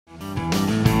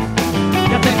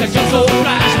that you're so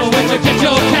flash, but when you get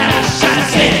your cash, I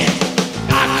said,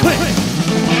 I quit.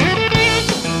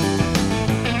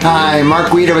 Hi, Mark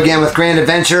Guido again with Grand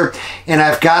Adventure, and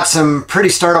I've got some pretty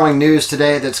startling news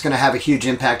today that's going to have a huge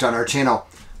impact on our channel.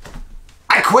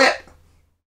 I quit!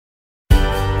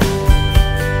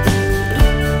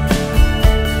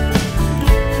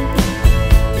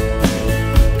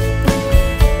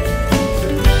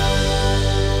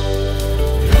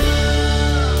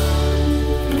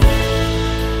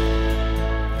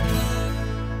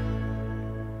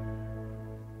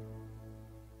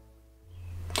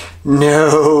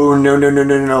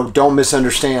 No, don't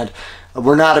misunderstand.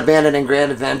 We're not abandoning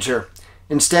Grand Adventure.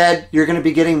 Instead, you're going to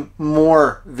be getting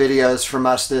more videos from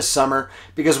us this summer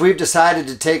because we've decided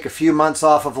to take a few months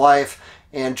off of life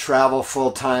and travel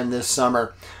full-time this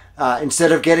summer.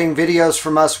 Instead of getting videos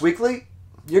from us weekly,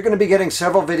 you're going to be getting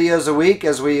several videos a week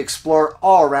as we explore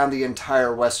all around the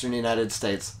entire Western United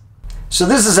States. So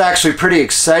this is actually pretty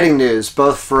exciting news,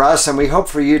 both for us and we hope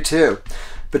for you too.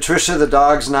 Patricia, the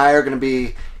dogs, and I are going to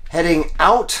be heading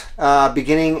out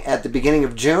beginning at the beginning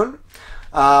of June.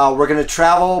 We're going to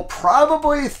travel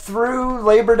probably through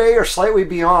Labor Day or slightly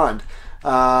beyond. We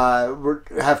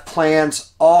have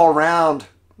plans all around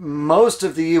most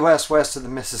of the U.S. west of the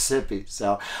Mississippi.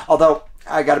 So, although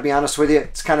I got to be honest with you,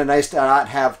 it's kind of nice to not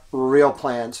have real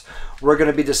plans. We're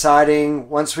going to be deciding,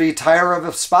 once we tire of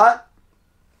a spot,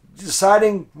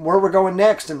 deciding where we're going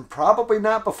next, and probably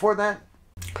not before that.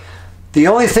 The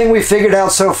only thing we figured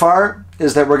out so far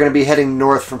is that we're going to be heading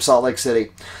north from Salt Lake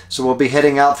City. So we'll be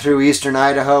heading out through eastern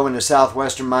Idaho into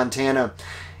southwestern Montana.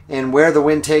 And where the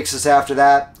wind takes us after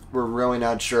that, we're really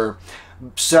not sure.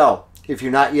 So if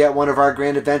you're not yet one of our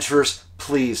Grand Adventurers,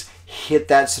 please hit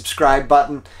that subscribe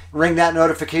button. Ring that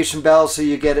notification bell so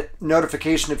you get a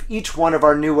notification of each one of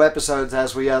our new episodes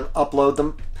as we upload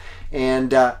them.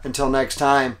 And until next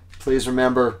time, please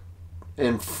remember,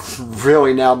 and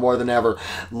really now more than ever,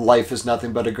 life is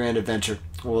nothing but a grand adventure.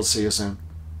 We'll see you soon.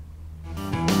 You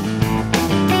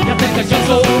think that you're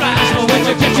so flash, but when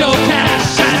you get your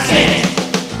cash, I said,